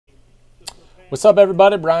What's up,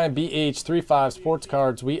 everybody? Brian BH35 Sports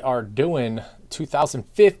Cards. We are doing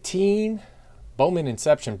 2015 Bowman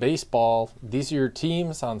Inception Baseball. These are your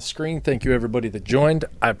teams on the screen. Thank you, everybody that joined.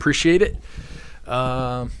 I appreciate it.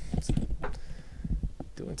 Doing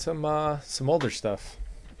some older stuff,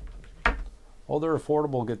 older,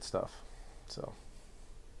 affordable, good stuff. So,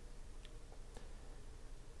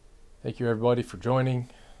 thank you, everybody, for joining.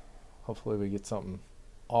 Hopefully, we get something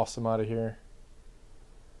awesome out of here.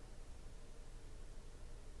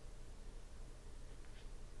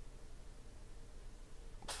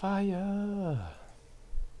 Fire.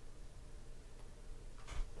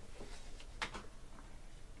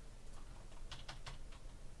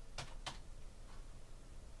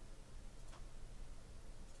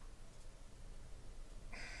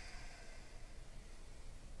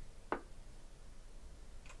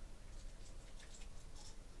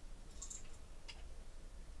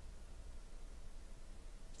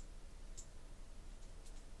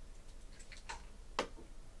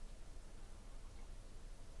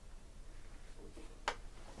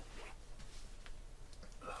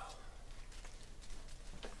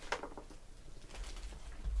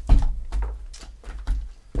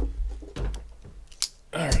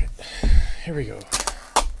 All right, here we go.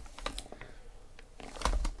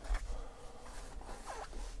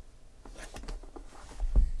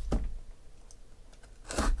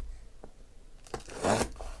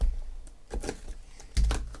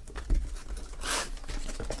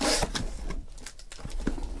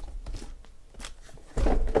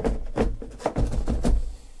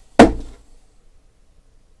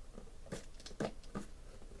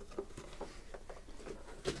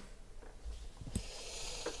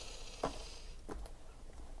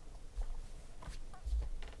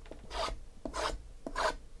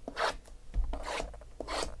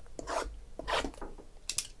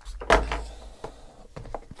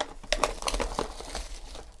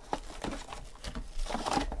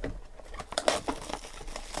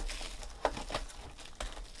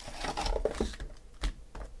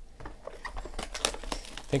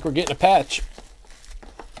 I think we're getting a patch,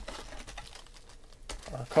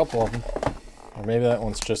 or a couple of them, or maybe that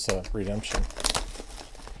one's just a redemption.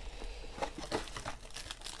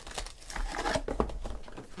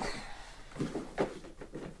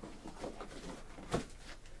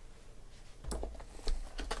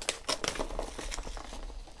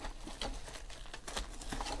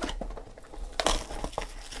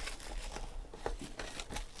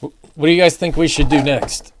 What do you guys think we should do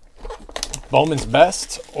next? Bowman's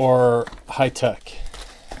Best or High Tech?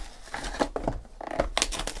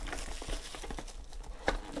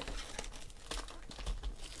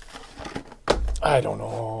 I don't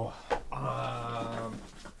know.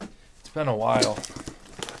 It's been a while.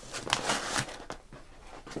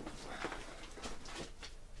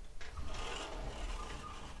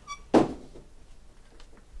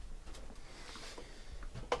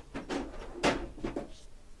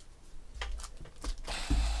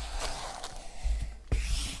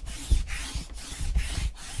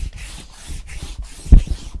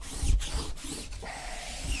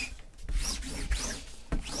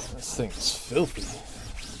 This thing's filthy.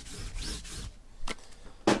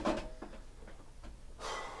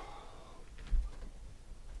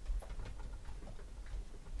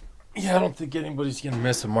 Yeah, I don't think anybody's gonna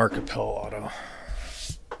miss a Mark Appel auto.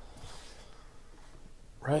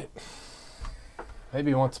 Right?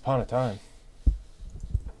 Maybe once upon a time.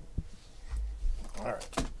 Alright,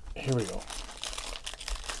 here we go.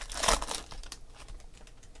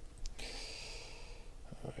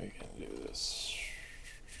 We can do this.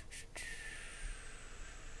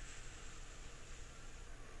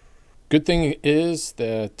 Good thing is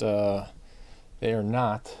that they are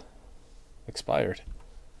not expired.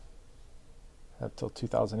 Up till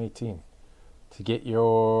 2018. To get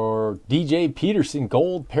your DJ Peterson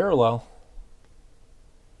Gold Parallel.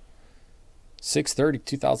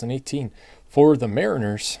 6/30/2018. For the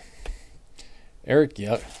Mariners, Eric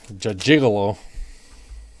Gigolo.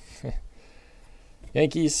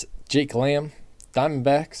 Yankees, Jake Lamb.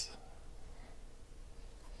 Diamondbacks,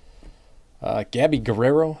 Gabby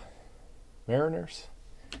Guerrero, Mariners,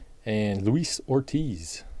 and Luis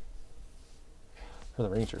Ortiz for the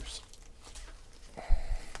Rangers.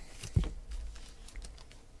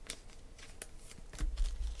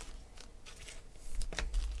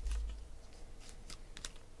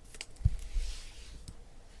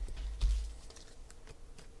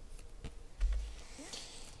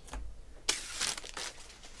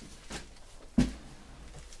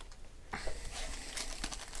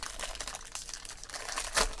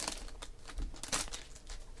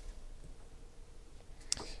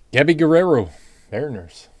 Gabby Guerrero,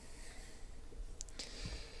 Mariners.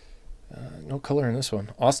 No color in this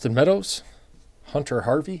one. Austin Meadows, Hunter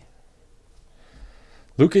Harvey,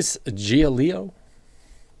 Lucas Giolito,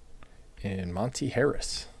 and Monty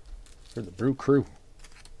Harris for the Brew Crew.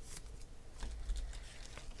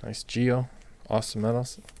 Nice Gio, Austin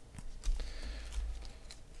Meadows.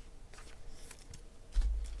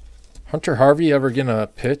 Hunter Harvey ever gonna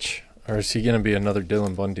pitch, or is he gonna be another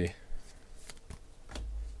Dylan Bundy?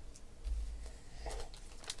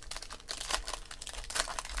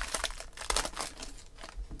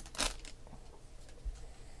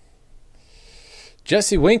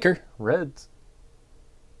 Jesse Winker, Reds.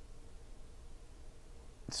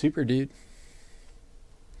 Super dude.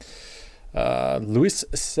 Luis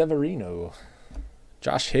Severino,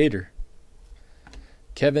 Josh Hader,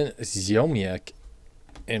 Kevin Ziomiak,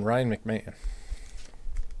 and Ryan McMahon.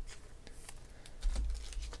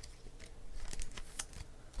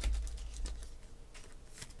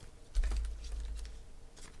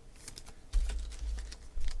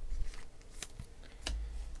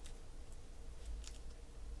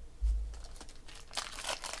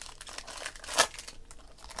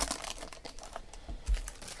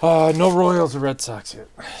 No Royals or Red Sox yet,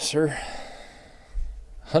 sir.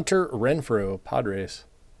 Hunter Renfroe, Padres.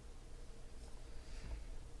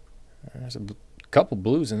 There's a couple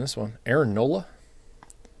blues in this one. Aaron Nola,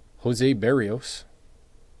 Jose Barrios,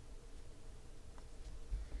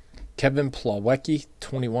 Kevin Plawecki,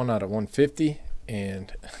 21 out of 150,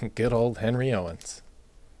 and good old Henry Owens,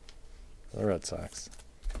 the Red Sox.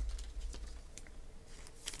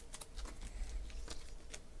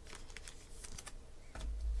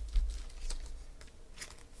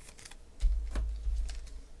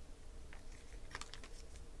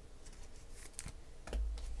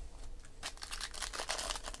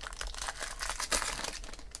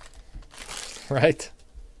 Right.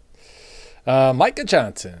 Micah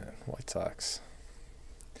Johnson, White Sox.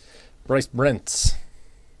 Bryce Brents,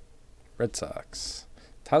 Red Sox.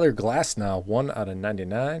 Tyler Glasnow, 1 out of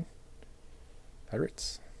 99,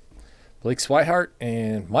 Pirates. Blake Swihart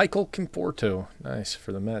and Michael Conforto, nice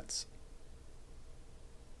for the Mets.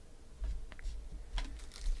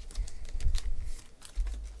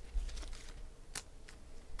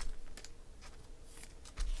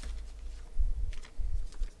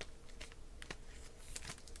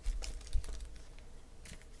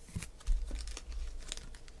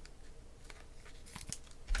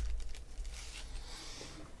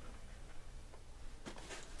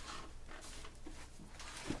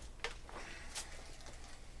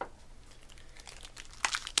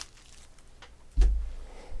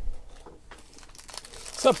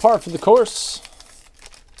 What's up, par for the course?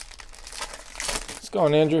 What's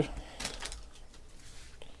going, Andrew?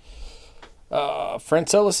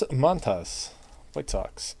 Francelis Montas, White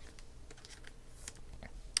Sox.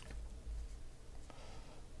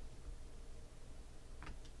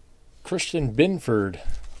 Christian Binford,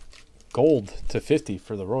 gold to 50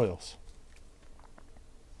 for the Royals.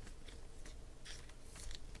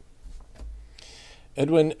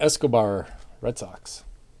 Edwin Escobar, Red Sox.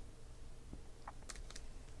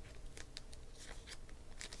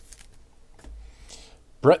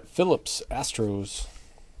 Brett Phillips, Astros.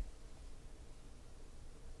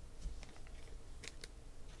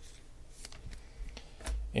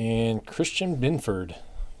 And Christian Binford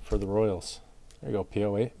for the Royals. There you go,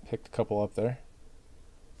 PO8. Picked a couple up there.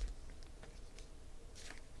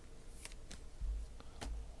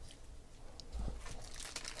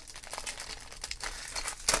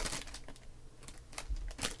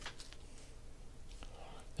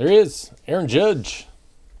 There he is, Aaron Judge.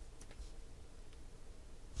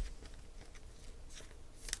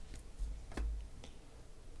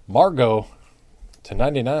 Margot to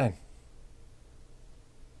 99.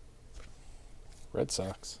 Red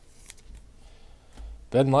Sox.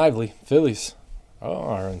 Ben Lively, Phillies. Oh,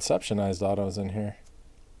 our Inceptionized autos in here.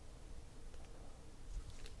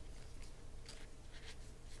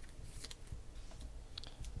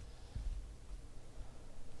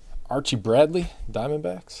 Archie Bradley,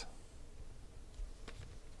 Diamondbacks.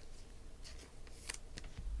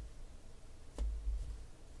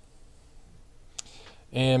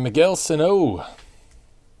 And Miguel Sano,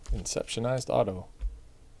 Inceptionized auto.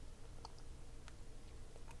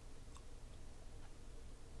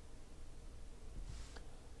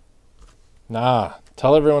 Nah,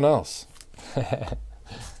 tell everyone else.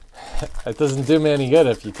 It doesn't do me any good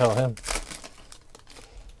if you tell him.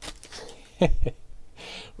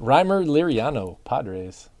 Reimer Liriano,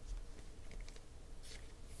 Padres.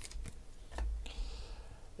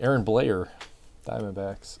 Aaron Blair,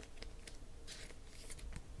 Diamondbacks.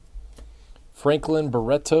 Franklin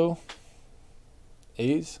Barreto,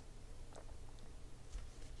 A's.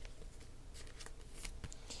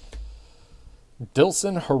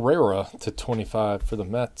 Dilson Herrera to 25 for the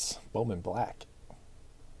Mets. Bowman black.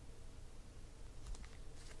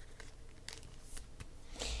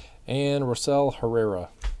 And Rosell Herrera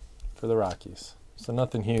for the Rockies. So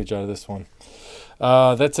nothing huge out of this one.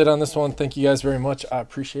 That's it on this one. Thank you guys very much. I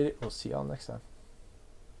appreciate it. We'll see y'all next time.